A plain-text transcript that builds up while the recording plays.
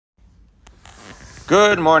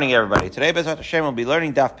Good morning, everybody. Today, Bezrat Hashem, we'll be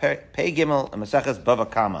learning Daf Pei Gimel and Maseches Bava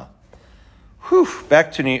Kama.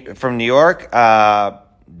 Back from New York.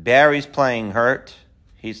 Barry's playing hurt.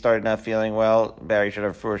 He started not feeling well. Barry should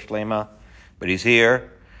have first lema, but he's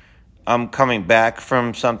here. I'm coming back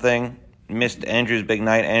from something. Missed Andrew's big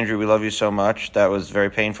night. Andrew, we love you so much. That was very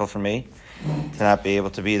painful for me to not be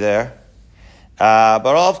able to be there. But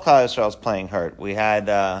all of Klal Yisrael is playing hurt. We had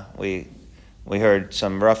we heard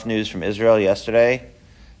some rough news from Israel yesterday.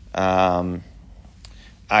 I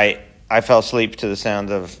fell asleep to the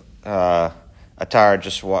sound of Atar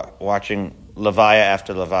just watching Levaya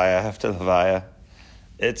after Levaya after Levaya.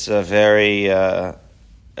 It's a very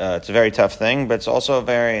tough thing, but it's also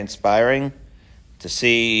very inspiring to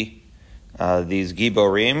see these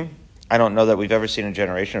Giborim. I don't know that we've ever seen a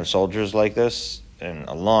generation of soldiers like this in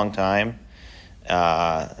a long time.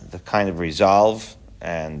 The kind of resolve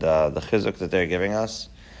and the chizuk that they're giving us.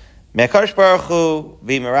 Me'akadosh Baruch Hu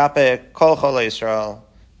v'merape kol cholei Yisrael,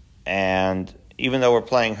 and even though we're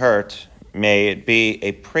playing hurt, may it be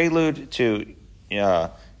a prelude to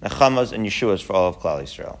nechamas and yeshuas for all of Klal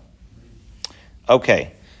Yisrael.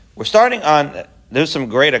 Okay, we're starting on. There's some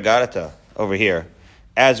great agadata over here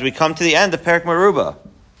as we come to the end of Perek Meruba,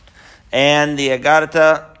 and the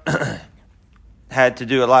agadata had to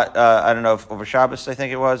do a lot. I don't know if over Shabbos, I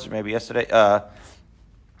think it was, or maybe yesterday.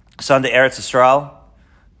 Sunday, Eretz Yisrael.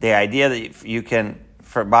 The idea that you can,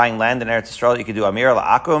 for buying land in Eretz Yisrael, you can do Amir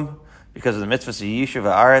La'akum because of the mitzvahs of Yishuv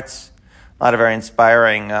Haaretz. A lot of very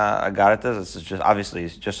inspiring agaritas. This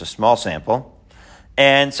is just a small sample.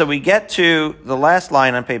 And so we get to the last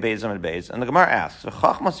line on Pei Beis Amud Beis, and the Gemara asks,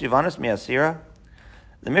 "Chachmas Yivanis mi'asira?"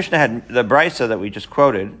 The Mishnah had, the Brisa that we just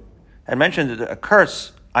quoted, had mentioned a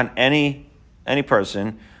curse on any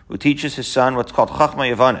person who teaches his son what's called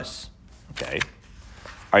Chachma Yivanis. Okay.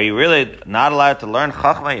 Are you really not allowed to learn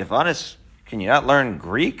Chachma Yavanis? Can you not learn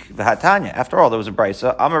Greek? V'hatanya. After all, there was a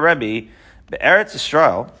brisa. I'm a Rebbe. Be'eretz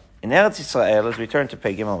Yisrael. In Eretz Yisrael, as we turn to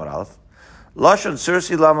Pei Gimel Aleph, Lashon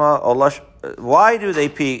Sursi Lama or why do they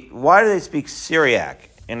speak Syriac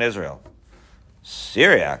in Israel?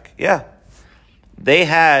 Syriac, yeah. They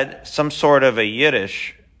had some sort of a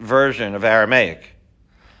Yiddish version of Aramaic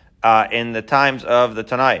in the times of the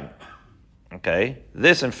Tanaim. Okay,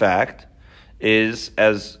 this in fact is,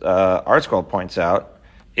 as ArtScroll points out,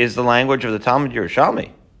 is the language of the Talmud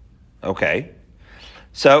Yerushalmi. Okay.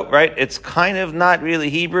 So, right, it's kind of not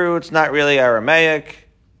really Hebrew, it's not really Aramaic,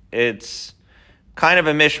 it's kind of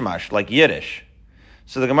a mishmash, like Yiddish.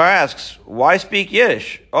 So the Gemara asks, why speak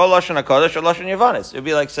Yiddish? Oh, Lashon HaKodesh or Lashon Yavanis? It would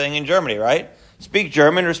be like saying in Germany, right? Speak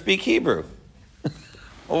German or speak Hebrew.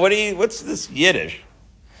 Well, what's this Yiddish?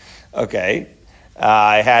 Okay.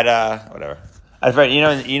 I had, whatever. I've read,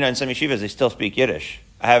 in some yeshivas, they still speak Yiddish.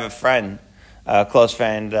 I have a friend, a close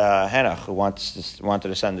friend, Henoch, who wanted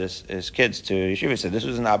to send his kids to yeshiva. He said, this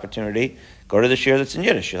was an opportunity. Go to the shir that's in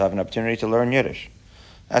Yiddish. You'll have an opportunity to learn Yiddish.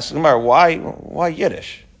 Ask the Gemara, why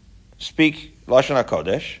Yiddish? Speak Lashon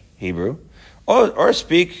HaKodesh, Hebrew, or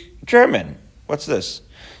speak German. What's this?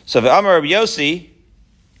 So the Amar Rabbi Yossi,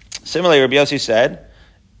 similarly, Rabbi Yossi said,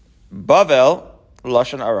 Bavel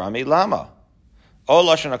Lashon Arami Lama. O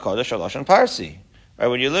Lashon HaKodesh or Lashon Parsi. Right,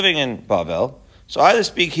 when you're living in Bavel, so either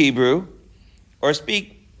speak Hebrew or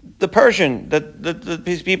speak the Persian that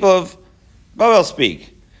the people of Bavel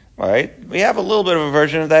speak. Right? We have a little bit of a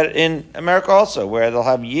version of that in America also, where they'll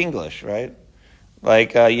have Yinglish, right?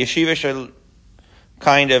 Like Yeshivish are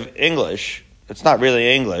kind of English. It's not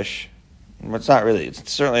really English.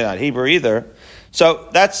 It's certainly not Hebrew either. So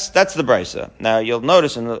that's the brisa. Now you'll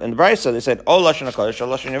notice in the brisa they said, "O Lashon HaKodesh or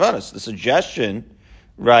Lashon Yavanis." The suggestion,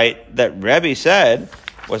 right, that Rebbe said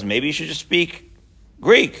was maybe you should just speak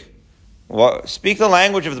Greek. Well, speak the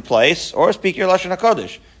language of the place, or speak your Lashon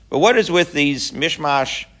HaKodesh. But what is with these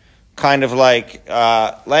mishmash kind of like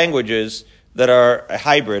languages that are a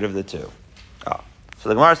hybrid of the two? So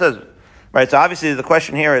the Gemara says, right, so obviously the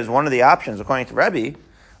question here is one of the options, according to Rebbe,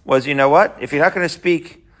 was, you know what, if you're not going to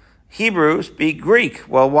speak Hebrew, speak Greek.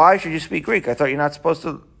 Well, why should you speak Greek? I thought you're not supposed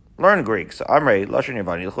to learn Greek. So Amrei, Lashon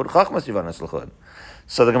Yavani, L'chud, Chachmas Yavanis L'chud.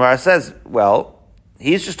 So the Gemara says, well,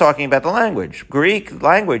 he's just talking about the language. Greek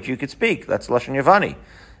language you could speak. That's Lashon Yavani.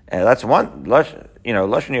 And that's one, Lashon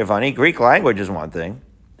Yavani, Greek language is one thing.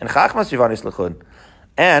 And Chachmas Yavanis L'chud.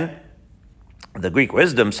 And the Greek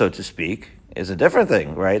wisdom, so to speak, is a different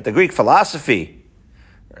thing, right? The Greek philosophy.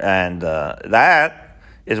 And that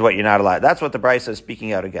is what you're not allowed. That's what the Brisa is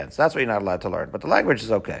speaking out against. That's what you're not allowed to learn. But the language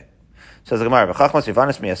is okay. Says the Gemara, Chachmas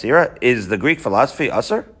Yavanis mi'asira, is the Greek philosophy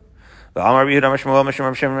usher? This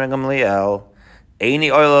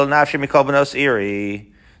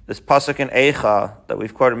pasuk in Eicha that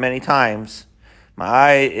we've quoted many times My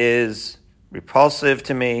eye is repulsive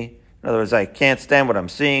to me. In other words, I can't stand what I'm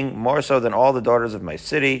seeing, more so than all the daughters of my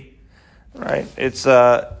city. Right? It's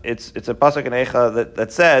a pasuk in Eicha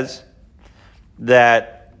that says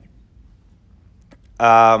that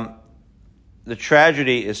the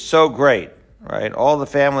tragedy is so great. Right? All the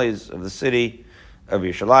families of the city of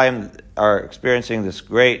Yerushalayim are experiencing this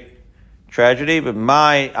great tragedy, but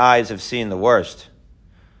my eyes have seen the worst.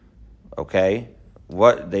 Okay?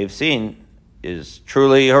 What they've seen is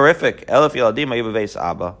truly horrific. Elef Yaladim Beis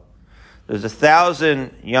Abba. There's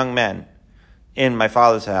 1,000 young men in my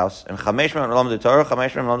father's house, and 500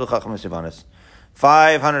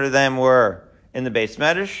 of them were in the Beis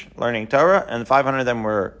Medrash learning Torah, and 500 of them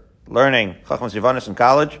were learning Chachmas Yivanis in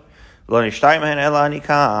college. So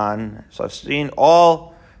I've seen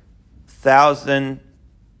all 1,000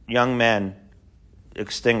 young men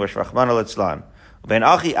extinguished. Rachmana litzlan.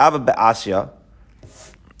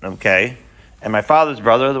 Okay, and my father's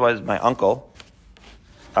brother, otherwise my uncle,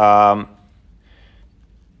 my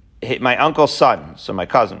uncle's son, so my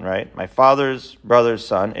cousin, right? My father's brother's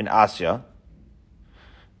son in Asya.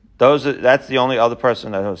 That's the only other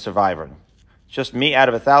person that was surviving. It's just me out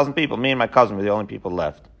of 1,000 people. Me and my cousin were the only people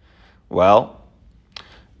left. Well,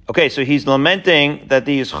 okay, so he's lamenting that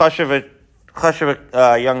these chashuv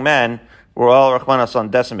young men were all Rachmana son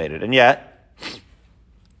decimated, and yet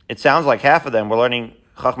it sounds like half of them were learning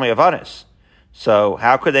Chachmei Yavanis. So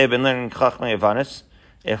how could they have been learning Chachmei Yavanis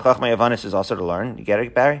if Chachmei Yavanis is also to learn? You get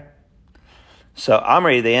it, Barry? So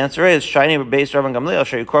Amri, the answer is Shiny Beis Rabban Gamliel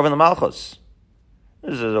Shayu Korban L'Malchus.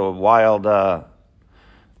 This is a wild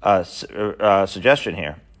suggestion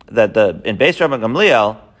here that in Beis Rabban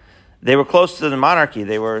Gamliel they were close to the monarchy.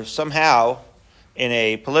 They were somehow in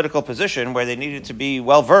a political position where they needed to be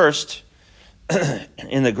well versed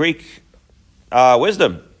in the Greek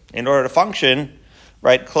wisdom in order to function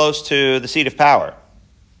right close to the seat of power.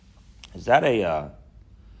 Is that a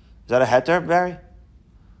heter, Barry?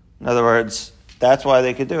 In other words, that's why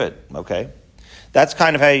they could do it. Okay, that's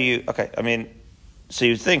kind of how you. Okay, I mean, so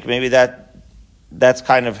you think maybe that's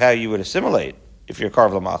kind of how you would assimilate if you're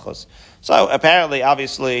Karv L'Malchus. So apparently,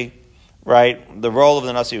 obviously, right, the role of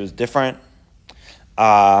the Nasi was different.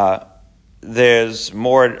 There's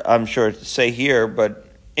more, I'm sure, to say here, but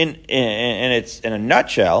in a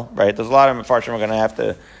nutshell, right, there's a lot of Mefarshim we're going to have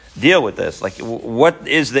to deal with this. Like, what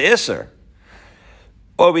is the Isser?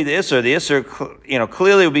 What would be the Isser? The Isser,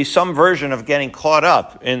 clearly would be some version of getting caught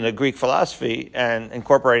up in the Greek philosophy and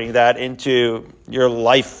incorporating that into your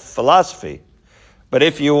life philosophy. But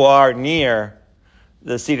if you are near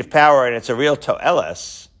the seat of power and it's a real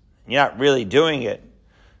to'eles, you're not really doing it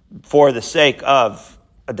for the sake of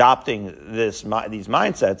adopting these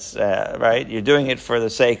mindsets, right? You're doing it for the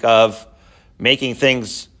sake of making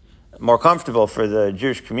things more comfortable for the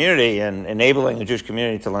Jewish community and enabling the Jewish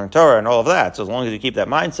community to learn Torah and all of that. So as long as you keep that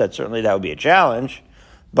mindset, certainly that would be a challenge,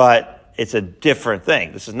 but it's a different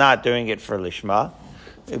thing. This is not doing it for Lishma.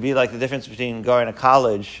 It would be like the difference between going to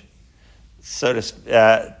college, for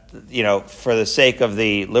the sake of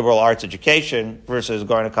the liberal arts education versus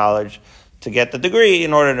going to college to get the degree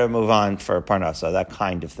in order to move on for Parnasa, that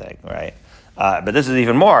kind of thing, right? But this is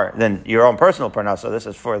even more than your own personal Parnasa. This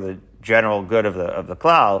is for the general good of the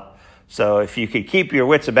klal. So if you could keep your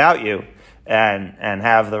wits about you and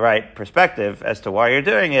have the right perspective as to why you're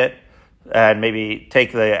doing it, and maybe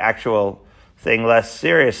take the actual thing less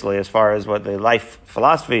seriously as far as what the life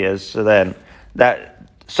philosophy is, so then that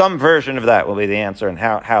some version of that will be the answer and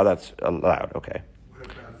how that's allowed. Okay. What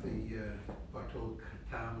about the batul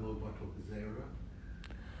katam lo batul gezerah?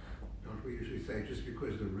 Don't we usually say just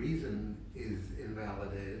because the reason is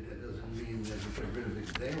invalidated, that doesn't mean that we get rid of the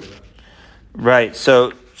gezerah? Right.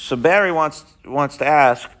 So Barry wants to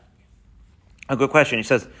ask a good question. He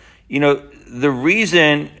says, the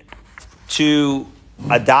reason to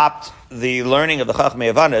adopt the learning of the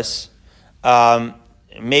Chachmei Yavanis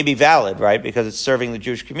may be valid, right? Because it's serving the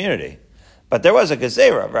Jewish community. But there was a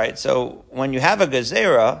gezerah, right? So when you have a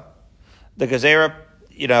gezerah, the gezerah,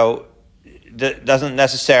 doesn't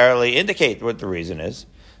necessarily indicate what the reason is.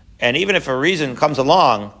 And even if a reason comes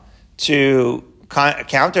along to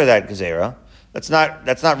counter that gezerah, that's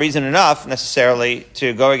not reason enough necessarily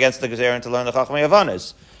to go against the gezerah and to learn the Chachmei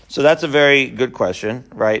Yavanis. So that's a very good question,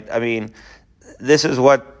 right? I mean, this is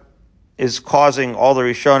what is causing all the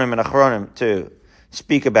Rishonim and Achronim to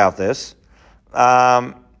speak about this.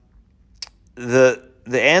 The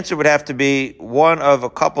answer would have to be one of a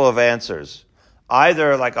couple of answers.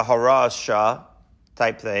 Either like a Haras Shah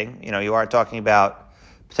type thing, you are talking about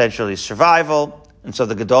potentially survival, and so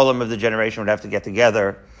the Gedolim of the generation would have to get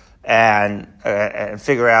together and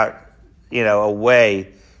figure out, a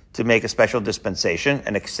way to make a special dispensation,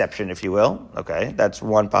 an exception, if you will. Okay, that's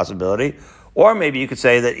one possibility. Or maybe you could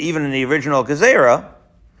say that even in the original Gezerah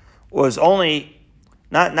was only,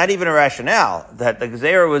 not even a rationale, that the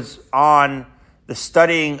Gezerah was on the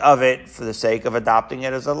studying of it for the sake of adopting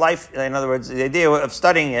it as a life. In other words, the idea of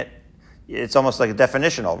studying it, it's almost like a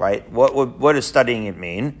definitional, right? What does studying it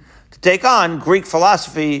mean? To take on Greek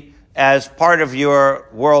philosophy as part of your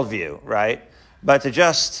worldview, right? But to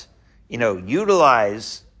just,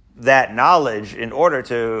 utilize that knowledge in order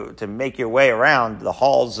to make your way around the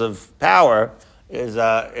halls of power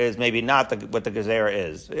is maybe not what the Gezerah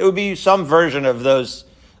is. It would be some version of those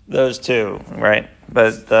two, right?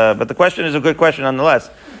 But the question is a good question nonetheless.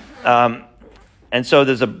 And so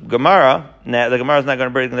there's a Gemara. Now the Gemara is not going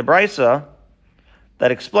to bring the Brisa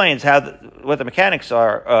that explains what the mechanics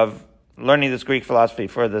are of learning this Greek philosophy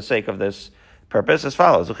for the sake of this purpose as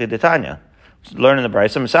follows. Uchidetanya. Learning the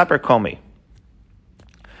Brisa. Misaper komi.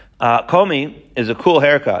 Komi is a cool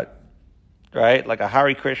haircut, right? Like a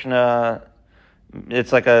Hare Krishna.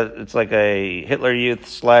 It's like a Hitler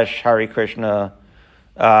Youth / Hare Krishna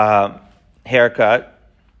haircut.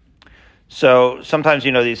 So sometimes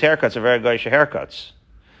these haircuts are very goyish haircuts.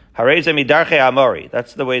 Hareze midarche Amori.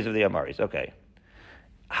 That's the ways of the Amoris. Okay.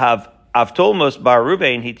 Have avtolmos bar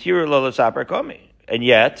Rubein hitiru lo l'saper komi. And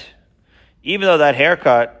yet, even though that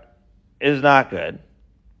haircut is not good,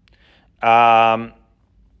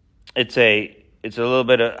 it's a little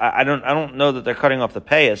bit of, I don't know that they're cutting off the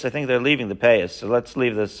payas. I think they're leaving the payas. So let's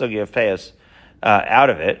leave the sugya of payas out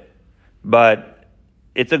of it. But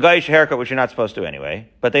it's a goyish haircut, which you're not supposed to anyway.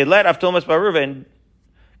 But they let Avtolmas bar Ruben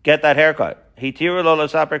get that haircut. Hitiru lo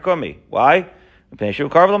l'saper komi. Why?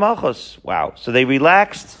 Wow. So they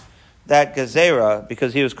relaxed that Gezerah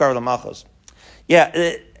because he was Karv L'Malchus.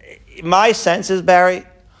 Yeah, my sense is, Barry,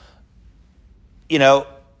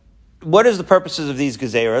 what is the purposes of these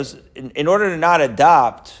Gezerahs? In order to not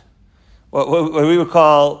adopt what we would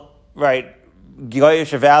call, right,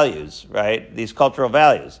 Goyish values, right, these cultural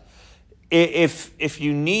values. If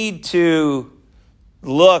you need to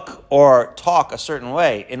look or talk a certain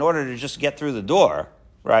way in order to just get through the door,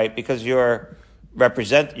 right, because you're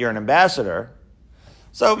an ambassador.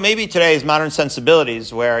 So maybe today's modern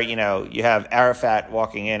sensibilities where, you have Arafat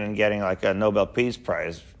walking in and getting like a Nobel Peace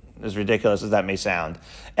Prize, as ridiculous as that may sound,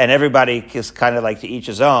 and everybody is kind of like to each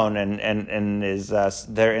his own and is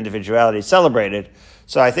their individuality celebrated.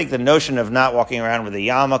 So I think the notion of not walking around with a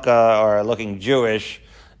yarmulke or looking Jewish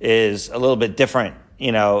is a little bit different,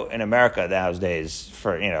 in America nowadays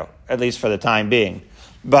for, at least for the time being.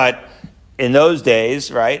 But in those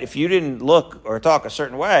days, right, if you didn't look or talk a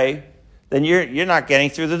certain way, then you're not getting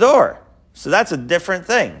through the door. So that's a different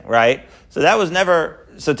thing, right? So that was never,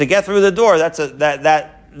 so to get through the door,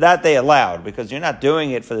 that they allowed, because you're not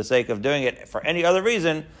doing it for the sake of doing it for any other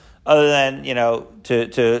reason other than,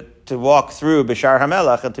 to walk through Bishar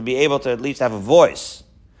HaMelech and to be able to at least have a voice,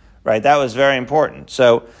 right? That was very important.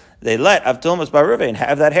 So they let Avtolmas bar Ruvain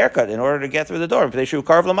have that haircut in order to get through the door. They should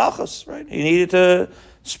carve L'Malchus, right? He needed to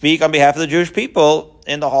speak on behalf of the Jewish people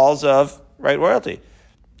in the halls of, right, royalty.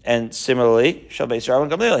 And similarly, Shal Beis Yisrael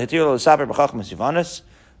and Gamliel, Hitir lo l'saper b'chachmas Yivanis.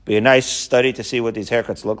 Be a nice study to see what these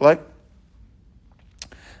haircuts look like.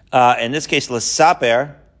 In this case,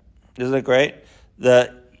 l'saper, isn't it great?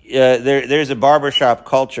 There's a barbershop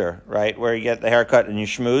culture, right, where you get the haircut and you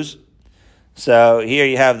schmooze. So here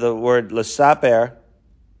you have the word l'saper,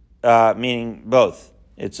 meaning both.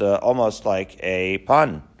 It's almost like a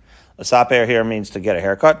pun. L'saper here means to get a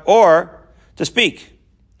haircut or to speak,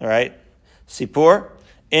 all right? Sipur,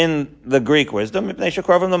 in the Greek wisdom, they should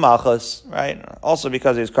carve him the malchus, right? Also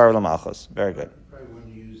because he's carved the malchus. Very good. Probably when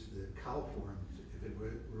you use the cow form, if it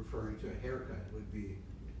were referring to a haircut, it would be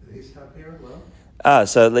lehistaper,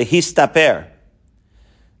 So lehistaper.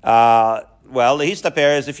 Well,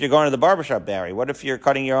 lehistaper is if you're going to the barbershop, Barry. What if you're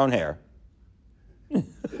cutting your own hair?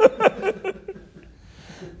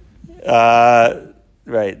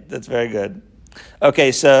 Right, that's very good.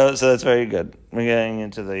 Okay, so that's very good. We're getting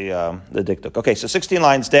into the dikduk. Okay, so 16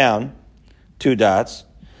 lines down, 2 dots.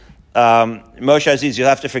 Moshe Aziz, you'll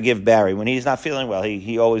have to forgive Barry. When he's not feeling well,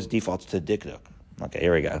 he always defaults to dikduk. Okay,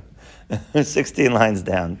 here we go. 16 lines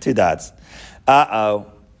down, 2 dots.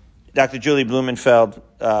 Dr. Julie Blumenfeld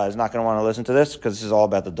is not going to want to listen to this because this is all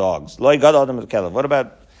about the dogs. What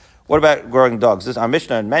about growing dogs? Our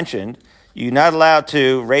Mishnah mentioned you're not allowed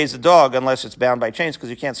to raise a dog unless it's bound by chains because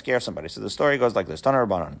you can't scare somebody. So the story goes like this. Tanar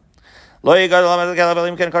Rabbanan.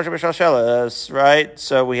 Right?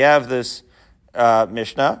 So we have this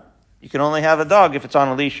Mishnah. You can only have a dog if it's on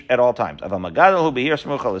a leash at all times. Another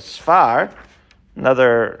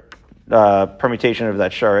permutation of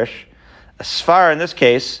that sharish. Sfar, in this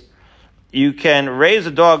case, you can raise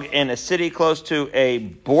a dog in a city close to a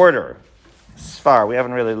border. Sfar, we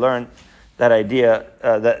haven't really learned that idea,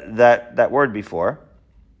 that word before.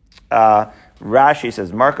 Rashi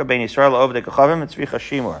says, Marka ben Yisrael ovdei kachavim tzvicha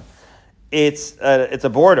shimur. It's a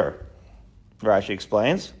border, Rashi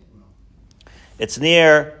explains. It's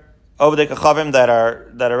near ovdei kachavim that are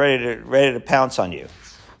ready to pounce on you.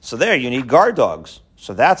 So there you need guard dogs.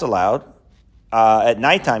 So that's allowed. At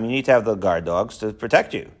nighttime, you need to have the guard dogs to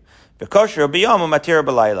protect you. Tied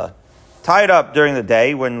up during the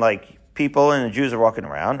day when people and the Jews are walking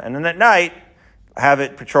around, and then at night, have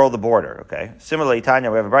it patrol the border. Okay. Similarly, Tanya,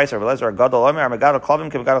 we have a brayso.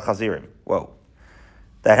 Whoa.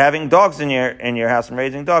 That having dogs in your house and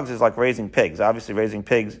raising dogs is like raising pigs. Obviously, raising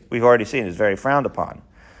pigs, we've already seen, is very frowned upon.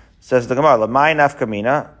 Says the Gemara, Lamai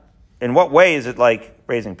nafkamina. In what way is it like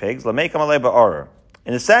raising pigs? In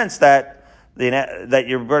the sense that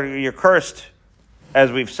you're cursed,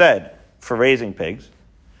 as we've said, for raising pigs.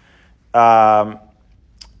 That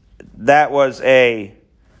was a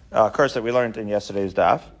curse that we learned in yesterday's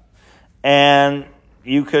daf, and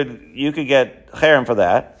you could get cherem for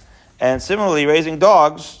that. And similarly, raising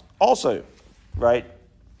dogs also, right?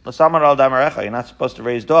 You're not supposed to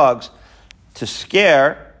raise dogs to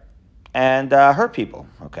scare and hurt people.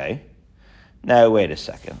 Okay. Now wait a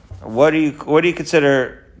second. What do you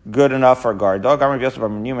consider good enough for a guard dog? That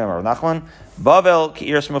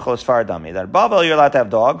Bavel you're allowed to have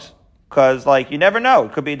dogs because you never know,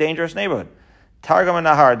 it could be a dangerous neighborhood. Targum and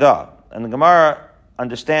Nahar Da, and the Gemara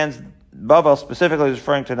understands Bavel specifically is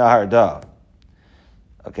referring to Nahar Da.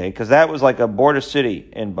 Okay, because that was like a border city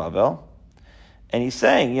in Bavel, and he's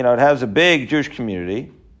saying it has a big Jewish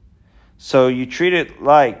community, so you treat it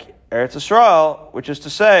like Eretz Yisrael, which is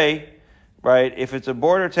to say, right, if it's a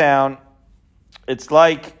border town, it's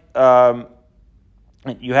like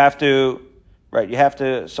you have to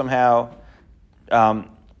somehow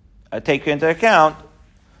take into account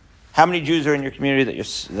how many Jews are in your community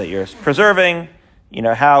that you're preserving.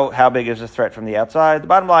 How big is the threat from the outside? The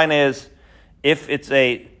bottom line is, if it's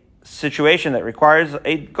a situation that requires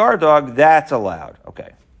a guard dog, that's allowed.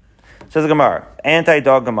 Okay. Says the Gemara,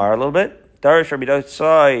 anti-dog Gemara a little bit. Darish Rabbi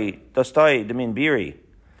Dostai Demin Biri.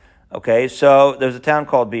 Okay, so there's a town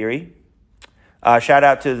called Biri. Shout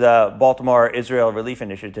out to the Baltimore Israel Relief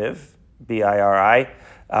Initiative, BIRI.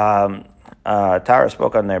 Tara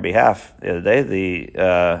spoke on their behalf the other day. The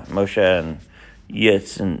Moshe and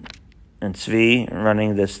Yitz and Tzvi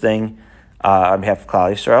running this thing on behalf of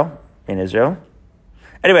Klal Yisrael in Israel.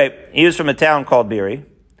 Anyway, he was from a town called Biri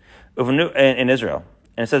in Israel.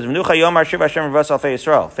 And it says, famous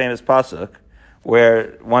pasuk,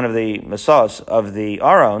 where one of the Masas of the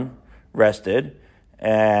Aron rested.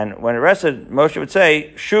 And when it rested, Moshe would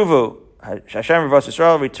say, Shuvu, Hashem Rivas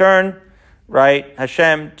Yisrael, return, right,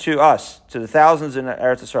 Hashem to us, to the thousands in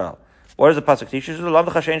Eretz Yisrael. What does the pasuk teach?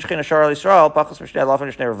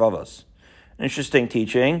 An interesting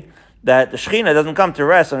teaching, that the Shekhinah doesn't come to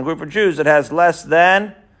rest on a group of Jews that has less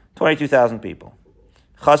than 22,000 people.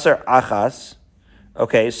 Chaser achas.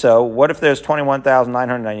 Okay, so what if there's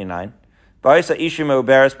 21,999?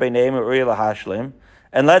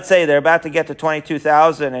 And let's say they're about to get to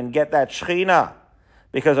 22,000 and get that Shekhinah,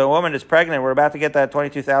 because a woman is pregnant, we're about to get that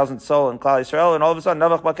 22,000 soul in Klal Yisrael, and all of a sudden,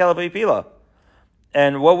 Navach Bakela V'Ipila.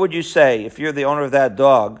 And what would you say if you're the owner of that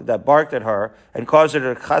dog that barked at her and caused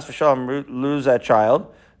her to chas v'shalom lose that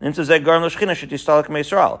child? It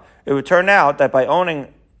would turn out that by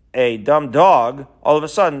owning a dumb dog, all of a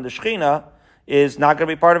sudden the Shekhinah is not going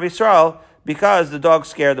to be part of Yisrael because the dog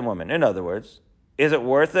scared the woman. In other words, is it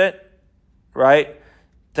worth it, right,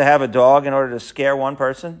 to have a dog in order to scare one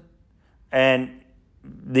person? And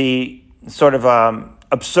the sort of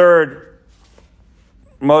absurd,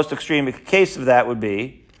 most extreme case of that would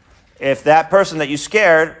be if that person that you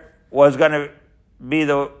scared was going to be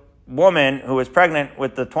the woman who was pregnant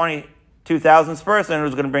with the 22,000th person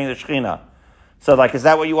who's going to bring the Shekhinah. So, is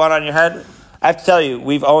that what you want on your head? I have to tell you,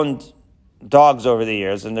 we've owned dogs over the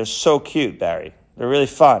years, and they're so cute, Barry. They're really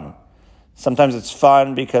fun. Sometimes it's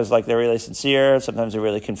fun because, they're really sincere. Sometimes they're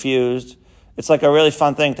really confused. It's a really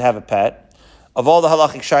fun thing to have a pet. Of all the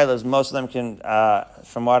halachic shilas, most of them can,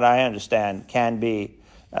 from what I understand, can be,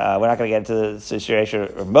 we're not going to get into the situation,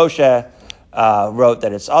 or Moshe wrote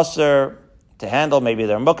that it's usher to handle, maybe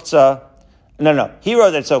they're muktzah. No, he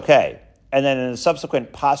wrote that it's okay. And then in a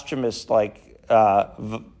subsequent posthumous,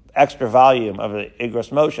 extra volume of the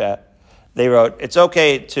Igros Moshe, they wrote, it's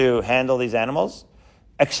okay to handle these animals,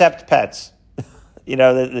 except pets.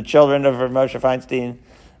 The children of Moshe Feinstein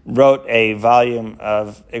wrote a volume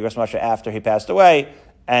of Igros Moshe after he passed away,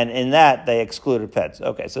 And in that, they excluded pets.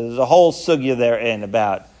 Okay, so there's a whole sugya therein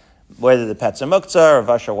about whether the pet's a muktzah or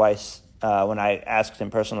Vasher Weiss. When I asked him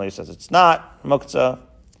personally, he says it's not muktzah.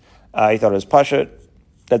 He thought it was pashut,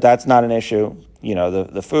 that's not an issue.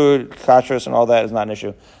 The food, kashrus, and all that is not an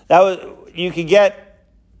issue. You could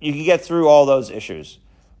get through all those issues.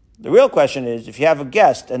 The real question is, if you have a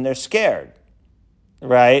guest and they're scared,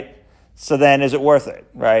 right? So then is it worth it,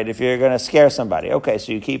 right? If you're going to scare somebody, okay,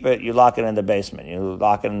 so you lock it in the basement, you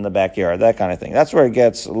lock it in the backyard, that kind of thing. That's where it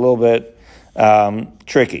gets a little bit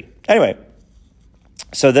tricky. Anyway,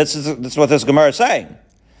 so this is what this Gemara is saying.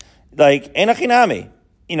 Like, enachinami,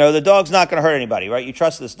 the dog's not going to hurt anybody, right? You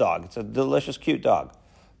trust this dog. It's a delicious, cute dog.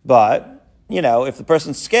 But, if the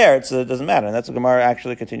person's scared, so it doesn't matter. And that's what Gemara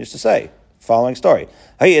actually continues to say. Following story.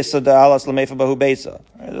 There's a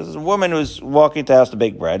woman who's walking to the house to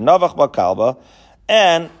bake bread. And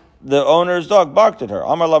the owner's dog barked at her.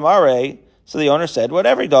 Amar lamare. So the owner said what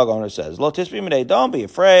every dog owner says. Lo tisbi midei, don't be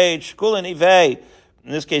afraid. Shkula nivei.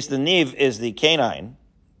 In this case, the niv is the canine.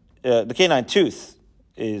 The canine tooth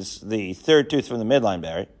is the third tooth from the midline,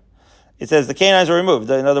 Barry. It says the canines are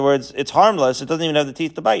removed. In other words, it's harmless. It doesn't even have the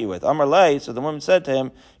teeth to bite you with. Amar lei. So the woman said to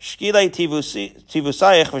him, Shkilei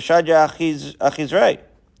tivusayich v'shadya achizrei.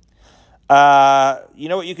 You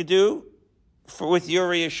know what you could do with your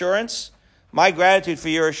reassurance? My gratitude for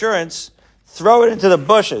your assurance, throw it into the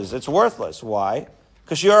bushes. It's worthless. Why?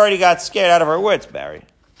 Because she already got scared out of her wits, Barry.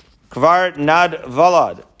 Kvar nad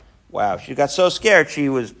valad. Wow, she got so scared she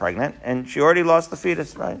was pregnant, and she already lost the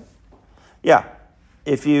fetus, right? Yeah.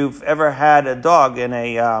 If you've ever had a dog in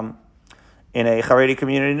a Haredi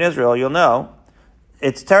community in Israel, you'll know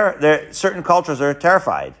certain cultures are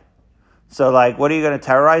terrified. So, like, what are you going to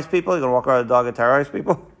terrorize people? You're going to walk around with a dog and terrorize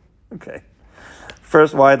people? Okay.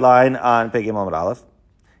 First wide line on Peggy Mohammed Aleph.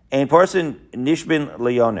 Ein person nishbin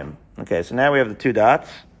leonim. Okay, so now we have the two dots.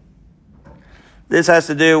 This has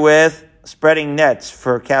to do with spreading nets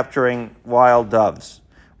for capturing wild doves.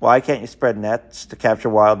 Why can't you spread nets to capture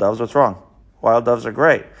wild doves? What's wrong? Wild doves are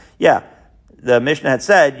great. Yeah, the Mishnah had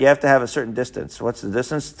said you have to have a certain distance. What's the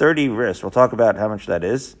distance? 30 wrists. We'll talk about how much that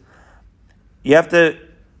is. You have to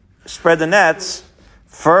spread the nets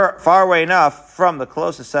far away enough from the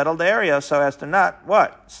closest settled area so as to not,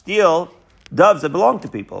 steal doves that belong to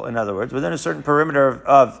people. In other words, within a certain perimeter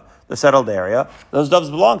of the settled area, those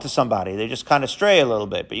doves belong to somebody. They just kind of stray a little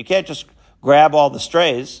bit. But you can't just grab all the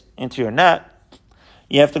strays into your net.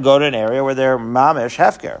 You have to go to an area where they're mamish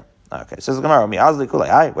hefker. Okay, says the Gemara,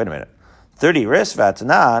 wait a minute. 30 ris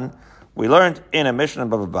vatanan, we learned in a Mishnah in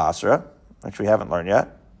Bava Basra, which we haven't learned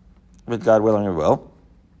yet, with God willing we will.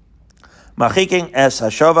 Machiking es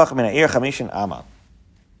hashovach min ha'ir chamishin ama.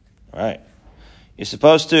 All right. You're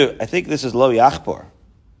supposed to, I think this is lo yachpor.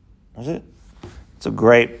 Is it? It's a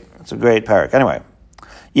great parak. Anyway,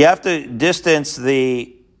 you have to distance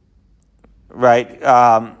the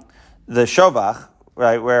shovach,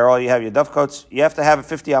 right, where all you have your dove coats, you have to have it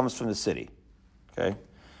 50 amos from the city. Okay?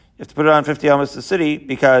 You have to put it on 50 amos to the city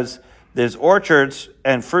because there's orchards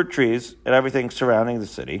and fruit trees and everything surrounding the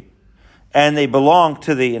city, and they belong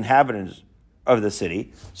to the inhabitants of the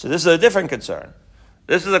city. So this is a different concern.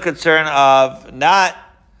 This is a concern of not,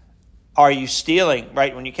 are you stealing,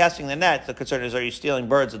 right? When you're casting the net, the concern is, are you stealing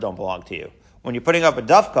birds that don't belong to you? When you're putting up a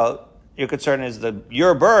dovecote, your concern is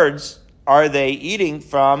your birds, are they eating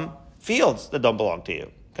from fields that don't belong to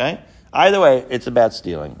you? Okay? Either way, it's about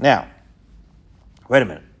stealing. Now, wait a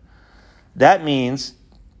minute. That means,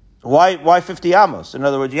 why 50 amos? In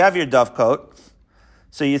other words, you have your dovecote,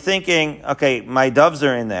 so you're thinking, okay, my doves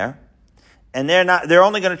are in there, and they're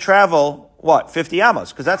only going to travel, 50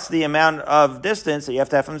 amos, because that's the amount of distance that you have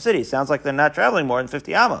to have from the city. Sounds like they're not traveling more than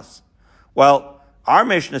 50 amos. Well, our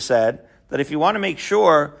Mishnah said that if you want to make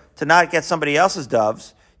sure to not get somebody else's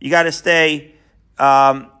doves, you got to stay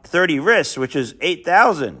 30 ris, which is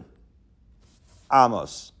 8,000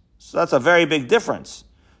 amos. So that's a very big difference.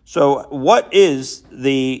 So what is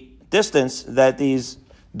the distance that these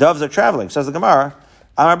doves are traveling? Says the Gemara,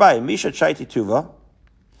 Amar Bai, Misha Chaiti Tuva.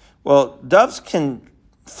 Well, doves can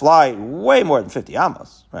fly way more than 50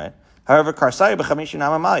 amos, right? However, Karsai b'chamishin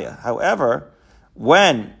amamaya. However,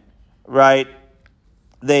 when,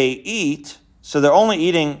 they eat, so they're only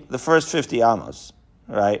eating the first 50 amos,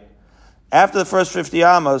 right? After the first 50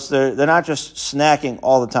 amos, they're not just snacking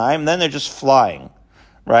all the time, then they're just flying,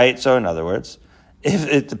 right? So in other words, if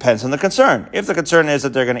it depends on the concern. If the concern is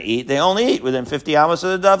that they're going to eat, they only eat within 50 amos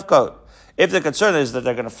of the dovecote. If the concern is that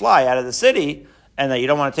they're going to fly out of the city, and that you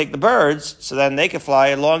don't want to take the birds, so then they can fly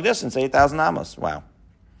a long distance, 8,000 amos. Wow.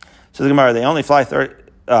 So the Gemara, they only fly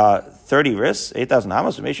 30 ris, 8,000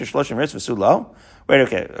 amos, wait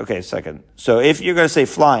Okay, a second. So if you're going to say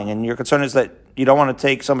flying, and your concern is that you don't want to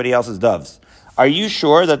take somebody else's doves, are you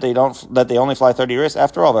sure that they only fly 30 risks?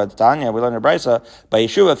 After all, Tanya, we learned in Brisa, by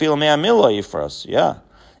Yeshuva feel mea milo for us. Yeah.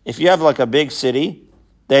 If you have like a big city,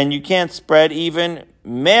 then you can't spread even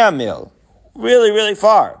mea mil. Really, really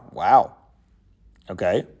far. Wow.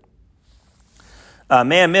 Okay.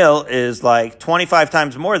 Mea mil is like 25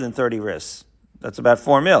 times more than 30 risks. That's about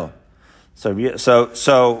 4 mil. So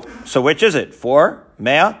which is it? 4?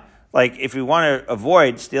 Mea? Like, if you want to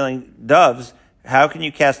avoid stealing doves, how can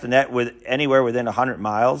you cast a net with anywhere within 100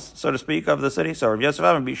 miles, so to speak, of the city? So Rav Yosef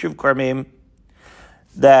Amar B'Yishuv Karmim,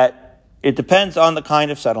 that it depends on the kind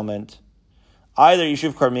of settlement. Either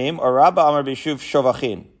Yishuv Karmim or Rabba Amar B'Yishuv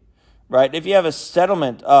Shovachim. Right? If you have a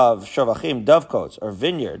settlement of Shovachim, dovecotes, or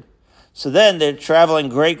vineyard, so then they're traveling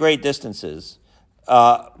great, great distances.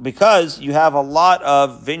 Because you have a lot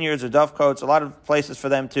of vineyards or dovecotes, a lot of places for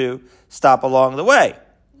them to stop along the way,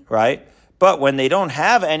 right? But when they don't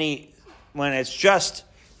have any, when it's just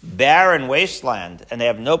barren wasteland and they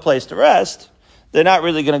have no place to rest, they're not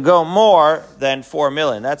really going to go more than 4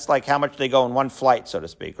 million. That's like how much they go in one flight, so to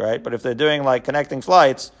speak, right? But if they're doing like connecting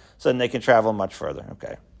flights, so then they can travel much further,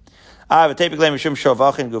 okay?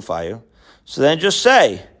 So then just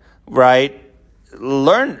say, right,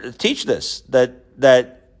 teach this, that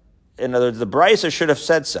in other words, the Brisa should have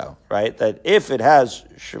said so, right? That if it has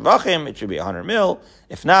shvachim, it should be 100 mil.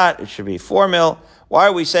 If not, it should be 4 mil. Why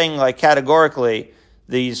are we saying like categorically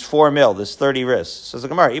these 4 mil, this 30 risks? Says the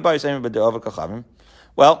Gemara,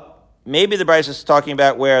 well, maybe the Brisa is talking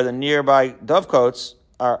about where the nearby dovecotes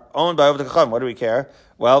are owned by Ovad Kachavim. What do we care?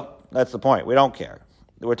 Well, that's the point. We don't care.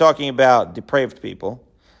 We're talking about depraved people,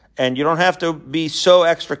 and you don't have to be so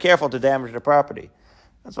extra careful to damage the property.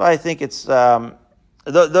 That's why I think it's those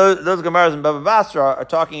Gemaras in Bava Basra are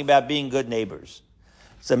talking about being good neighbors.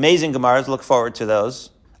 It's amazing Gemaras. Look forward to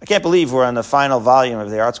those. I can't believe we're on the final volume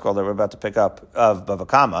of the art scroll that we're about to pick up of Bava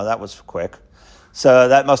Kama. That was quick. So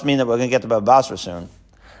that must mean that we're going to get to Bava Basra soon.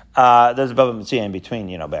 There's a Bava Metzia in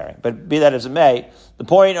between, Barry. But be that as it may, the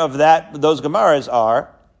point of those Gemaras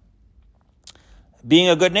are being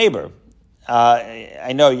a good neighbor.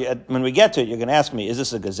 I know when we get to it, you're going to ask me, is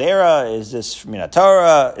this a Gezerah? Is this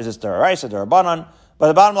Minatorah? Is this Daraisa, Darabanan? But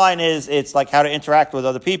the bottom line is, it's like how to interact with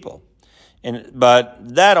other people.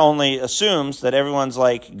 But that only assumes that everyone's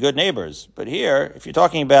like good neighbors. But here, if you're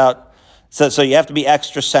talking about, so you have to be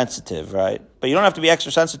extra sensitive, right? But you don't have to be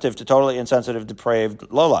extra sensitive to totally insensitive, depraved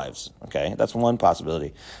lowlives. Okay, that's one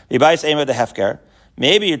possibility.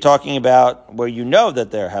 Maybe you're talking about where you know that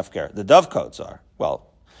they're hefker, the dovecotes are. Well,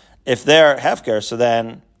 if they're hefker, so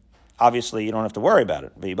then obviously you don't have to worry about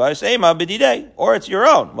it. Or it's your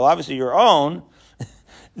own. Well, obviously your own,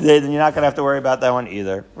 then you're not going to have to worry about that one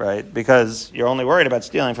either, right? Because you're only worried about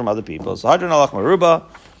stealing from other people. So Hadron Alach Maruba.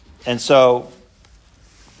 And so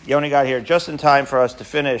Yoni got here just in time for us to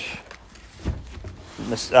finish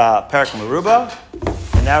Parak Maruba.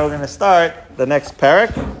 And now we're going to start the next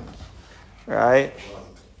Parak. Right?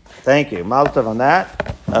 Thank you. Mazel tov on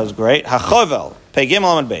that. That was great. Hachovel. Pei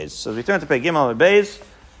Gimel Amud Beis. So as we turn to Pei Gimel Amud Beis,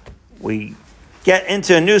 we get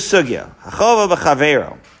into a new sugya. Hachovel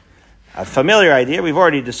b'chaveiro. A familiar idea. We've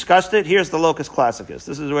already discussed it. Here's the locus classicus.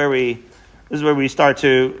 This is where we start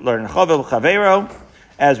to learn Chavel Chaveiro.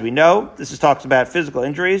 As we know, this talks about physical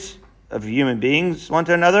injuries of human beings one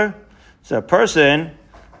to another. So a person,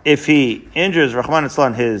 if he injures Rahman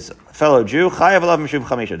Islam, his fellow Jew, Chayav Alav Mishum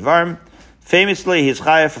Chamisha Dvarim. Famously, he's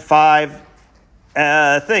Chayav for 5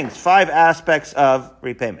 things, 5 aspects of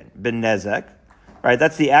repayment. Ben Nezek, right?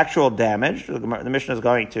 That's the actual damage. The Mishnah is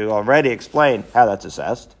going to already explain how that's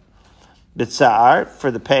assessed. B'tsa'ar, for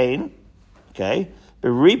the pain, okay.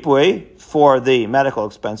 B'ripui, for the medical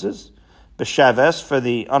expenses. B'shaves, for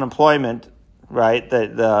the unemployment, right,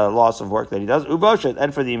 the loss of work that he does. Uboshet,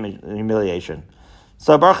 and for the humiliation.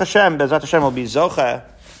 So Baruch Hashem, Bezat Hashem will be zocha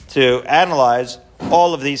to analyze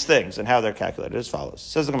all of these things and how they're calculated as follows.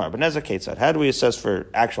 Says the Gemara, B'nezek Ketzad, how do we assess for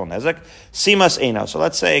actual nezek? Simas Eino. So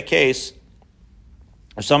let's say a case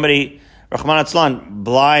of somebody, Rahman Atzlan,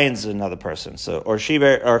 blinds another person. So, or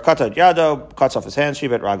katat yado, cuts off his hand,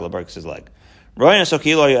 shibet ragla, breaks his leg. That's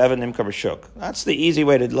the easy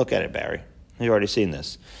way to look at it, Barry. You've already seen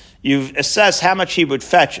this. You've assessed how much he would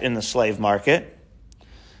fetch in the slave market.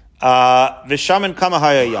 Vishaman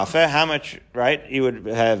kamahaya yafe, how much, right, he would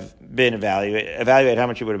have been evaluate how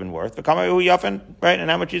much he would have been worth. But kamahu yafen, right, and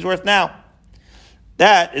how much he's worth now.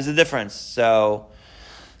 That is the difference. So,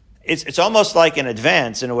 it's almost like an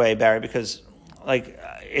advance in a way, Barry, because like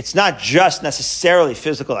it's not just necessarily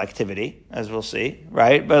physical activity, as we'll see,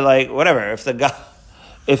 right? But like whatever, if the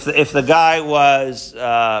guy was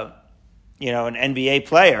an NBA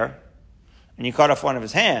player, and you cut off one of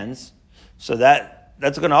his hands, so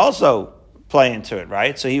that's going to also play into it,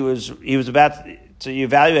 right? So he was about to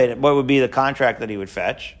evaluate what would be the contract that he would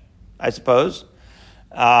fetch, I suppose,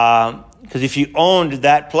 because if you owned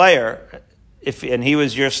that player, and he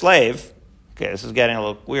was your slave, okay, this is getting a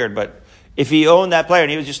little weird, but if he owned that player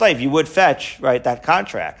and he was your slave, you would fetch, right, that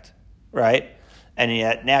contract, right? And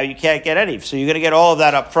yet now you can't get any, so you're going to get all of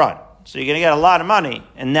that up front. So you're going to get a lot of money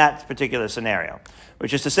in that particular scenario,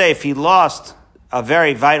 which is to say, if he lost a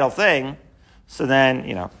very vital thing, so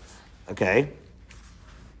then, okay.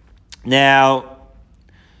 Now,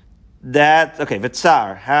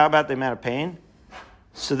 Vitzar, how about the amount of pain?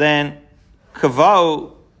 So then,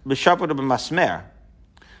 Kavau b'shapud b'masmer.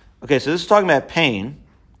 Okay, so this is talking about pain.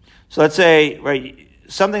 So let's say, right,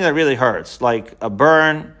 something that really hurts, like a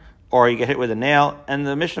burn, or you get hit with a nail, and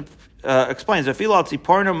the Mishnah explains,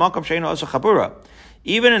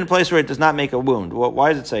 even in a place where it does not make a wound. Well,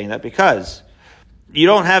 why is it saying that? Because you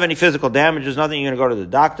don't have any physical damage. There's nothing you're going to go to the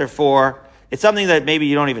doctor for. It's something that maybe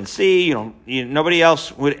you don't even see. Nobody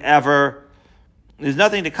else would ever. There's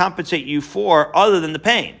nothing to compensate you for other than the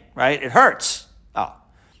pain, right? It hurts. Oh,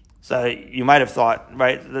 so you might have thought,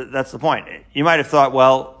 right? That's the point. You might have thought,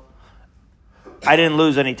 well, I didn't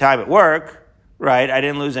lose any time at work, right? I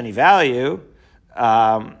didn't lose any value.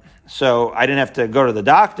 So I didn't have to go to the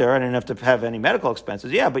doctor. I didn't have to have any medical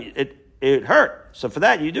expenses. Yeah, but it hurt. So for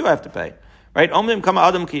that, you do have to pay. Right? How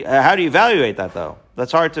do you evaluate that, though?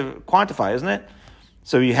 That's hard to quantify, isn't it?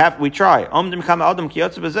 So we try.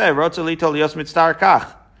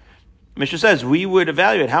 Mishnah says, we would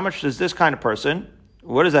evaluate how much does this kind of person,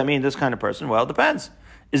 what does that mean, this kind of person? Well, it depends.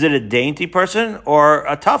 Is it a dainty person or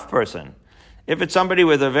a tough person? If it's somebody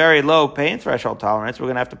with a very low pain threshold tolerance, we're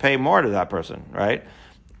going to have to pay more to that person, right?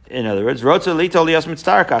 In other words,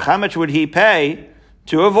 how much would he pay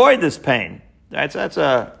to avoid this pain? Right? So that's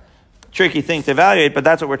a tricky thing to evaluate, but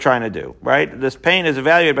that's what we're trying to do, right? This pain is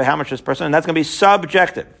evaluated by how much this person, and that's going to be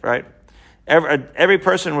subjective, right? Every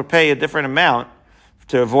person would pay a different amount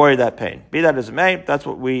to avoid that pain. Be that as it may, that's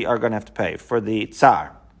what we are going to have to pay for the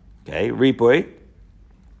tsar. Okay, ripui.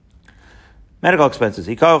 Medical expenses.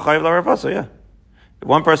 Yeah. If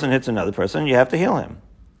one person hits another person, you have to heal him.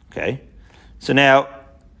 Okay? So now,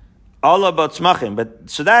 all about smachim, but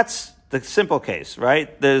so that's the simple case,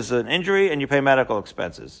 right? There's an injury and you pay medical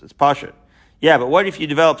expenses. It's pashut. Yeah, but what if you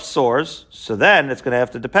develop sores? So then it's going to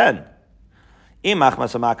have to depend.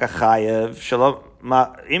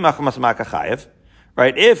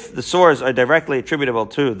 Right? If the sores are directly attributable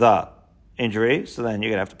to the injury, so then you're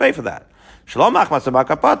going to have to pay for that.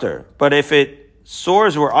 But if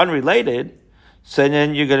sores were unrelated, so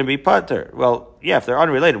then you're going to be pater. Well, yeah, if they're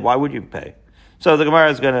unrelated, why would you pay? So the Gemara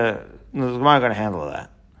is going to handle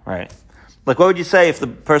that, right? Like, what would you say if the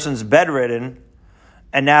person's bedridden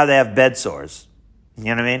and now they have bed sores? You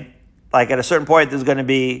know what I mean? Like, at a certain point, there's going to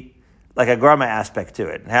be like a grandma aspect to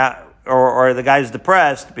it. Or the guy's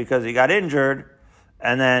depressed because he got injured,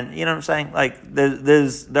 and then, you know what I'm saying? Like,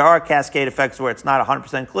 there are cascade effects where it's not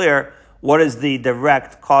 100% clear what is the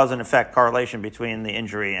direct cause and effect correlation between the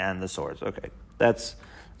injury and the sores. Okay, that's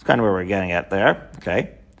kind of where we're getting at there.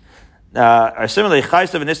 Okay. Similarly,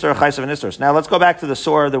 chaysav and istor. Now let's go back to the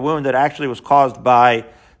sore, the wound that actually was caused by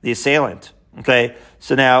the assailant. Okay,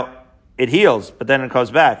 so now it heals, but then it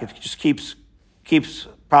goes back. It just keeps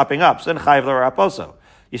popping up. So then chayv l'raposo.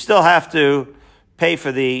 You still have to pay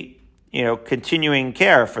for the continuing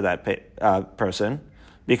care for that person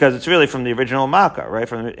because it's really from the original makkah, right,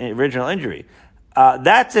 from the original injury.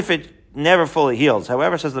 That's if it never fully heals.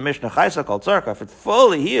 However, says the Mishnah, chaysa kol tzarka, if it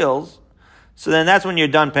fully heals, so then that's when you're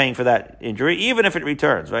done paying for that injury, even if it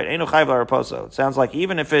returns, right? Einu chayv l'raposo. It sounds like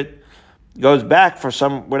even if it goes back for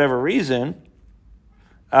some whatever reason,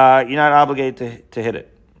 you're not obligated to hit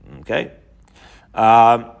it. Okay.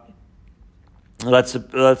 Let's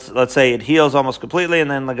say it heals almost completely,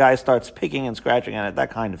 and then the guy starts picking and scratching at it,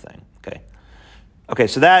 that kind of thing. Okay.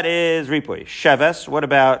 So that is ripui. Sheves. What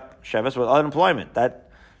about sheves with unemployment? That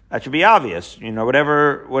should be obvious.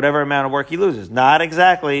 Whatever amount of work he loses. Not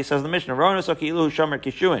exactly, says the Mishnah.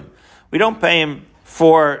 We don't pay him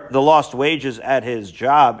for the lost wages at his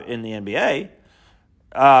job in the NBA,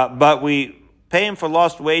 but we pay him for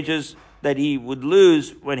lost wages that he would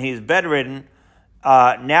lose when he's bedridden.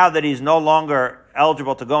 Now that he's no longer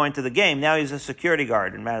eligible to go into the game, now he's a security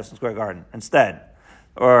guard in Madison Square Garden instead,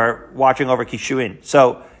 or watching over Kishuin.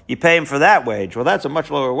 So you pay him for that wage. Well, that's a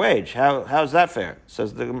much lower wage. How's that fair?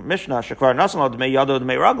 Says the Mishnah, Shakar Nasalo Dmei Yado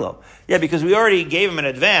Dmei Raglo. Yeah, because we already gave him an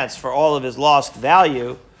advance for all of his lost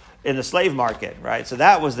value in the slave market, right? So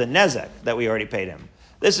that was the nezek that we already paid him.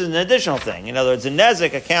 This is an additional thing. In other words, the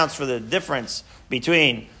nezek accounts for the difference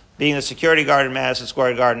between being the security guard in Madison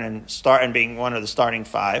Square Garden and being one of the starting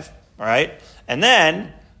five, right? And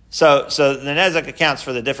then, so the nezek accounts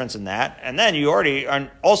for the difference in that, and then you already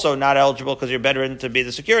are also not eligible because you're bedridden to be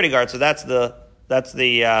the security guard. So that's the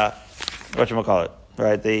whatchamacallit,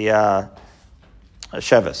 right? The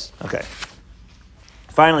shevis. Okay.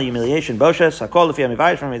 Finally, humiliation. Boshes hakol lefi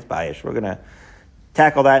hamivayish from his bayish. We're going to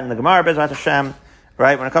tackle that in the Gemara. Bezrat Hashem.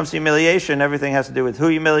 Right? When it comes to humiliation, everything has to do with who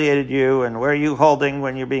humiliated you and where are you holding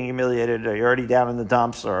when you're being humiliated. Are you already down in the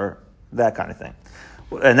dumps or that kind of thing?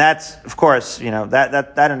 And that's, of course,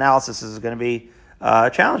 that analysis is going to be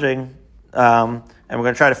challenging. And we're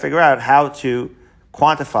going to try to figure out how to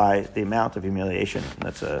quantify the amount of humiliation.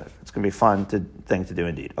 It's going to be a fun thing to do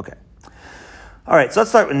indeed. Okay. All right, so let's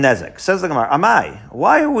start with nezek. Says the Gemara, Amai,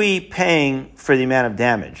 why are we paying for the amount of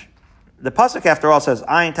damage? The pasuk, after all, says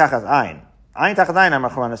ayin tachas ayin. Ayin tachas ayin,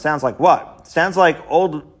 Amar sounds like what? It sounds like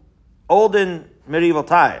olden medieval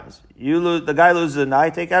times. The guy loses an eye,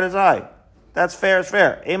 take out his eye. That's fair as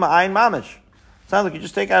fair. Ema ayin mamish. Sounds like you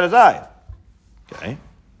just take out his eye. Okay.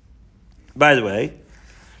 By the way,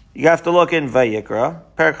 you have to look in Vayikra,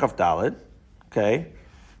 Perek Chaf Daled. Okay.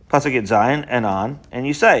 Pasuk Yud Zayin and on, and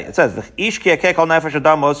it says, "Ish ki yakek al nefesh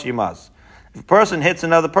adam mos yimaz." If a person hits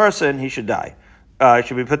another person, he should die. He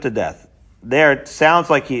should be put to death. There, it sounds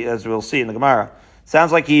like as we'll see in the Gemara,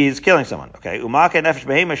 sounds like he's killing someone. Okay, umake nefesh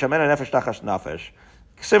behema shamena nefesh tachash nefesh.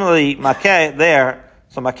 Similarly, makeh there.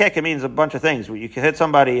 So makeh means a bunch of things. You can hit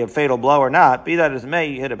somebody a fatal blow or not. Be that as it may,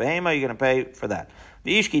 you hit a behema, you're going to pay for that.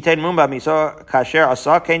 The ish ki ten mumba miso kasher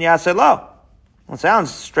asa ken yaseh lo. It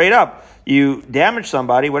sounds straight up. You damage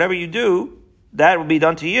somebody, whatever you do, that will be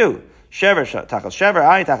done to you. Shever tachas shever,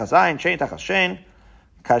 ayin tachas ayin, shein tachas shein.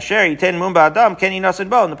 Kasher yiten mumba adam ken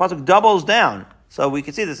yinasin bo. And the pasuk doubles down, so we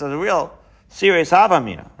can see this as a real serious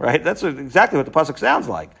havamina, right? That's exactly what the pasuk sounds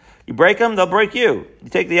like. You break them, they'll break you. You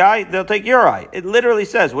take the eye, they'll take your eye. It literally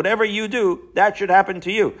says, whatever you do, that should happen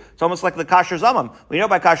to you. It's almost like the kasher zamam. We know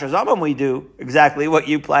by kasher zamam we do exactly what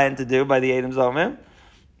you plan to do by the Edom Zomim.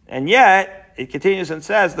 And yet, it continues and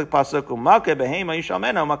says, the pasuk, "Umake behema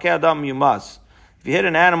yishalmeno, make adam you must." If you hit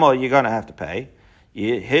an animal, you're going to have to pay.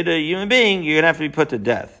 You hit a human being, you're going to have to be put to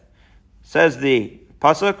death. Says the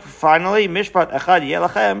pasuk, finally, mishpat echad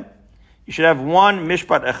yelachem. You should have one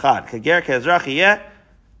mishpat echad. Kager ke'ezrach yeh,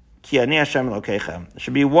 ki ani Hashem Elokeichem. There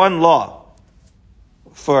should be one law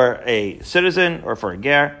for a citizen or for a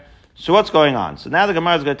ger. So what's going on? So now the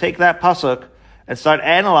Gemara is going to take that pasuk and start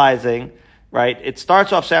analyzing. Right, it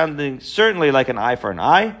starts off sounding certainly like an eye for an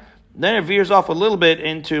eye. Then it veers off a little bit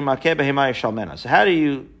into makeh behema yishalmena. So how do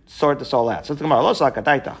you sort this all out? So the Gemara, lo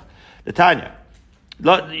sakataitach, the Tanya.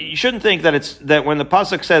 You shouldn't think that when the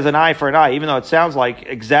pasuk says an eye for an eye, even though it sounds like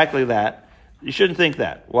exactly that, you shouldn't think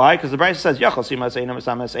that. Why? Because the Brisa says yachal simas eino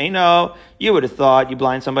misamas eino. You would have thought you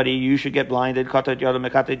blind somebody, you should get blinded. Katat yado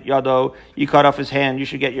mekatat yado. You cut off his hand, you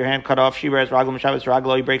should get your hand cut off. Shiveres raglo mishaves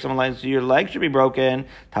raglo. You break someone's leg, your leg should be broken.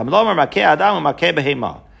 Tamlomer makeh adam makeh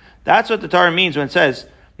behema. That's what the Torah means when it says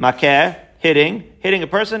makeh, hitting a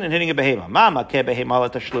person and hitting a behema. Ma makeh behema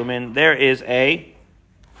letashlumin. There is a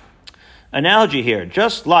analogy here,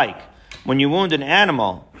 just like when you wound an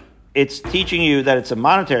animal. It's teaching you that it's a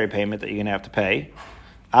monetary payment that you're going to have to pay.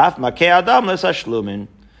 Af makeh adam lesashlumin.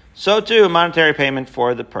 So too, a monetary payment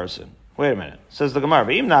for the person. Wait a minute. Says the Gemara,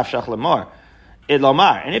 v'im nafshach lemor. It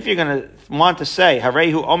lomar. And if you're going to want to say,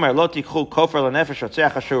 harehu omer lo tikhu kofer lenefesh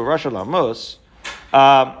otzeach asher rasha lamus,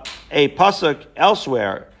 a pasuk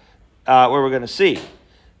elsewhere, where we're going to see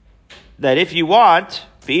that if you want,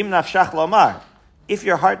 v'im nafshach lomar, if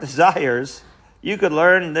your heart desires, you could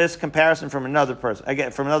learn this comparison from another person, again,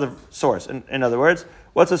 from another source. In other words,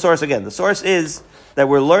 what's the source again? The source is that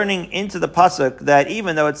we're learning into the pasuk that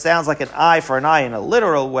even though it sounds like an eye for an eye in a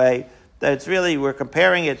literal way, that it's really, we're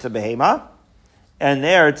comparing it to behema, and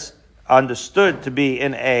there it's understood to be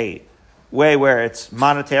in a way where it's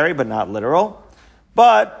monetary but not literal.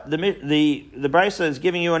 But the Brisa is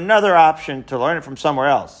giving you another option to learn it from somewhere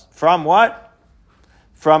else. From what?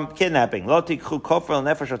 From kidnapping. Lo tikhu kofel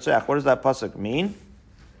nefesh otzeach. What does that pasuk mean?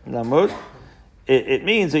 It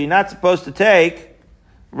means that you're not supposed to take,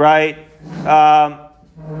 right, a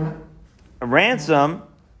ransom,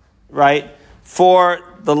 right, for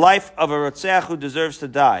the life of a rotzeach who deserves to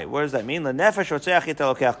die. What does that mean? Le nefesh rotzeach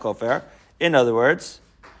yitelokech kofer. In other words,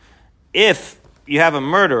 if you have a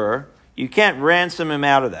murderer, you can't ransom him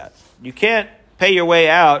out of that. You can't pay your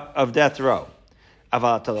way out of death row.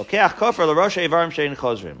 But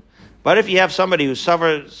if you have somebody who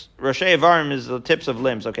suffers, Roshei Ivarim is the tips of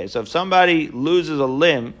limbs. Okay, so if somebody loses a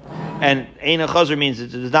limb and Eina Chazer means it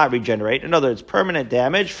does not regenerate. In other words, permanent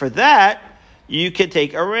damage. For that, you can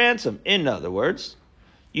take a ransom. In other words,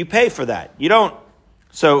 you pay for that. You don't.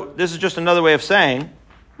 So this is just another way of saying,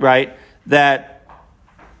 right, that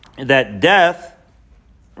death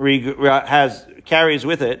carries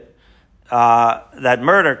with it, that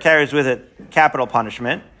murder carries with it capital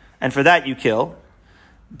punishment, and for that you kill.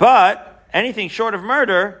 But anything short of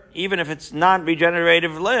murder, even if it's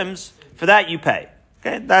non-regenerative limbs, for that you pay.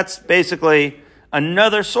 Okay, that's basically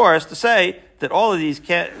another source to say that all of these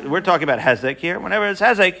we're talking about hezek here. Whenever it's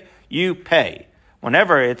hezek, you pay.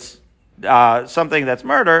 Whenever it's something that's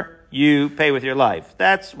murder, you pay with your life.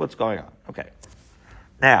 That's what's going on. Okay.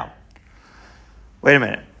 Now, wait a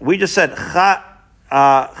minute. We just said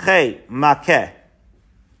che makeh.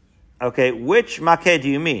 Okay, which makeh do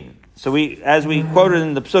you mean? So as we quoted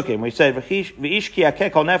in the psukim, we said v'ish ki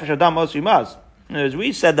akeh kol nefesh adam mos yumas. As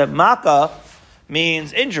we said that makah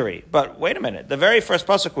means injury. But wait a minute. The very first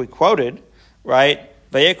pasuk we quoted, right,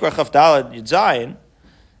 Vayikra Chaf Daled Yud Zayin,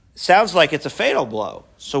 sounds like it's a fatal blow.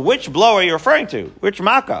 So which blow are you referring to? Which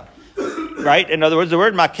makkah? Right? In other words, the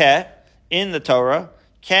word makeh in the Torah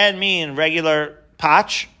can mean regular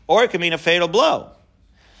patch, or it can mean a fatal blow.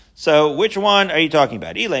 So which one are you talking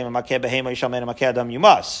about? If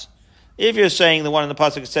you're saying the one in the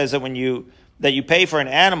pasuk says that you pay for an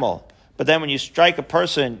animal, but then when you strike a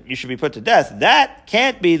person, you should be put to death. That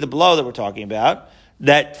can't be the blow that we're talking about,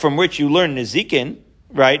 that from which you learn nizikin,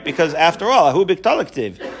 right? Because after all, ahu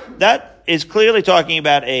biktalektiv, that is clearly talking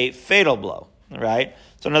about a fatal blow, right?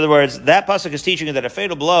 So in other words, that pasuk is teaching you that a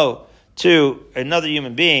fatal blow to another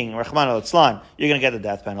human being, Rahman al-Itzlan, you're going to get the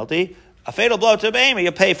death penalty. A fatal blow to a behemoth,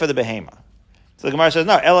 you pay for the behemoth. So the Gemara says,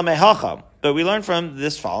 no, elamei hacham. But we learn from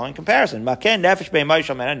this following comparison. Maken nefesh be'emay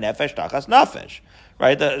shamena nefesh tachas nefesh.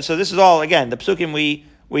 Right? So this is all, again, the psukim,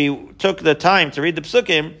 we took the time to read the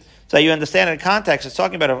psukim so you understand it in context. It's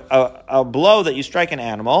talking about a blow that you strike an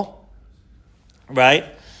animal, right?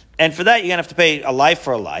 And for that, you're going to have to pay a life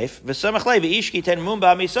for a life.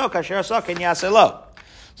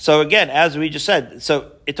 So again, as we just said,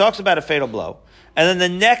 so it talks about a fatal blow. And then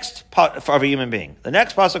the next of a human being. The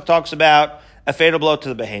next pasuk talks about a fatal blow to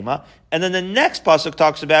the behemoth. And then the next pasuk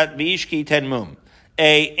talks about v'ishki ten mum,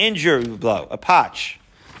 a injury blow, a patch.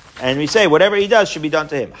 And we say whatever he does should be done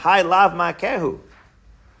to him. Hai lav makehu.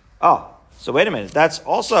 Oh, so wait a minute. That's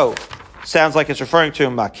also sounds like it's referring to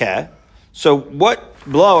makeh. So what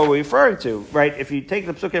blow are we referring to, right? If you take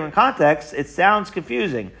the psukim in context, it sounds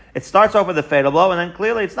confusing. It starts off with a fatal blow, and then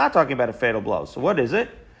clearly it's not talking about a fatal blow. So what is it?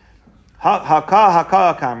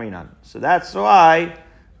 Haka kamrinan. So that's why,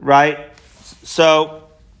 right? So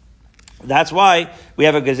that's why we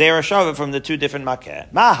have a gezerah shavah from the two different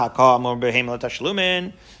makeh. Ma haka amor behemoth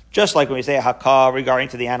tashlumin. Just like when we say haka regarding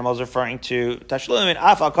to the animals referring to tashlumin,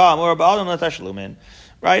 af haka amor ba'adam tashlumin.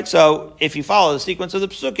 Right? So if you follow the sequence of the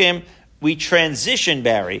psukim, we transition,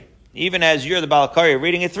 Barry. Even as you're the Balakari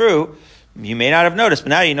reading it through, you may not have noticed, but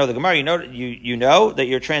now you know the Gemara. You know that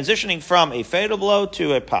you're transitioning from a fatal blow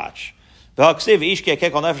to a patch. But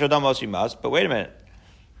wait a minute.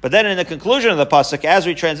 But then in the conclusion of the pasuk, as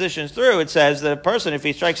we transition through, it says that a person, if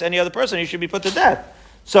he strikes any other person, he should be put to death.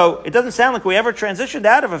 So it doesn't sound like we ever transitioned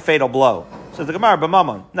out of a fatal blow. So the Gemara,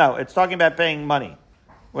 b'mamon. No, it's talking about paying money.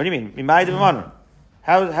 What do you mean?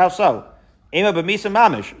 How so? Ema b'misa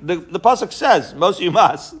mamish. The pasuk says, most you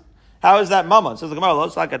must. How is that mammon? Says the Gemara,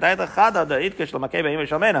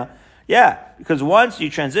 yeah, because once you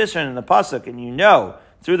transition in the pasuk and you know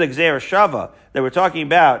through the Gzeir Shava that we're talking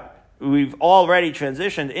about, we've already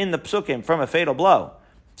transitioned in the psukim from a fatal blow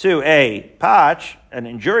to a patch, an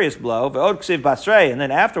injurious blow, and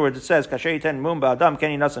then afterwards it says, right?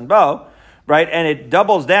 And it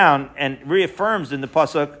doubles down and reaffirms in the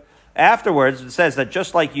pasuk afterwards. It says that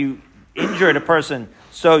just like you injured a person,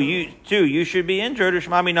 so you should be injured.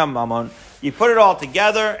 You put it all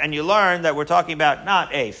together and you learn that we're talking about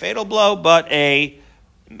not a fatal blow, but an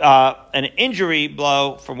injury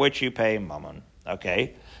blow from which you pay mammon.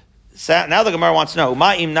 Okay. So now the Gemara wants to know,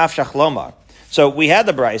 Ma'im nafshach lomar. So we had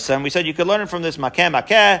the brisa, and we said you could learn it from this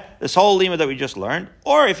makeh, this whole lima that we just learned.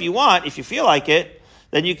 Or if you feel like it,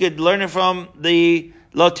 then you could learn it from the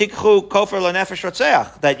lo tikchu kofer lenefesh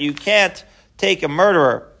rotzeach, that you can't take a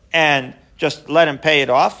murderer and just let him pay it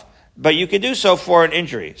off, but you could do so for an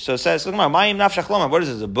injury. So it says, Ma'im nafshach lomar. What is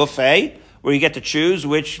this, a buffet where you get to choose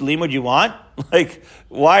which limud you want? Like,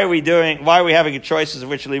 why are we having choices of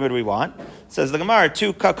which limud we want? It says the Gemara,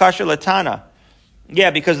 tu kasha latana.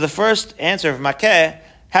 Yeah, because the first answer of Makeh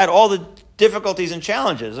had all the difficulties and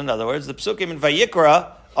challenges. In other words, the psukim in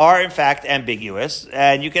Vayikra are in fact ambiguous,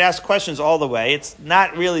 and you can ask questions all the way. It's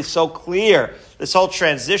not really so clear this whole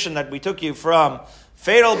transition that we took you from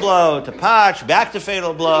fatal blow to patch, back to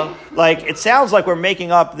fatal blow. Like, it sounds like we're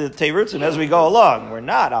making up the teirutzim as we go along. We're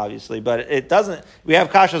not, obviously, but it doesn't. We have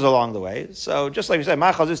kashas along the way. So just like we said,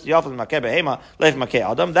 that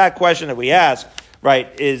question that we ask,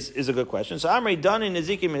 right, is a good question. So Amri done in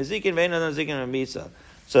Nezikim and Misa.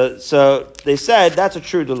 So they said that's a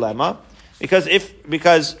true dilemma because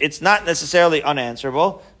it's not necessarily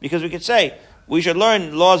unanswerable, because we could say we should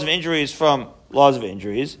learn laws of injuries from laws of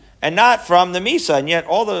injuries, and not from the Misa, and yet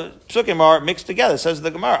all the psukim are mixed together, says the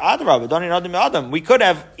Gemara. Adam. We could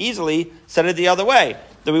have easily said it the other way,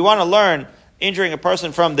 that we want to learn injuring a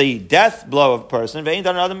person from the death blow of a person, right?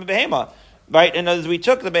 And as we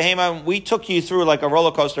took the behema, we took you through like a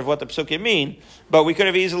roller coaster of what the psukim mean, but we could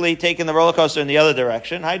have easily taken the roller coaster in the other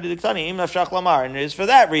direction. And it is for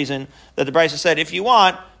that reason that the Brisa said, if you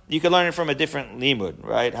want, you can learn it from a different limud,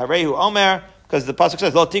 right? Harehu Omer, because the pasuk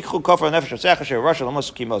says, "Lo tikchu kofar nefesh osech asher rasha l'mos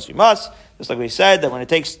kimos yimas." Just like we said that when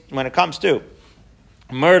it comes to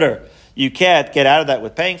murder, you can't get out of that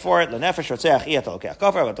with paying for it. L'nefesh osech iyat lokech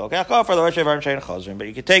kofar, but lokech kofar l'rosh evarim shein chozrim. But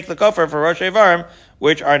you can take the kofar for rosh evarim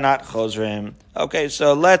which are not chozrim. Okay,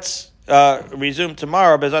 so let's resume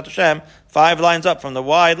tomorrow. Bezat Hashem, 5 lines up from the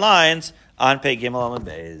wide lines on Pei Gimel Amud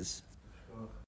Beis.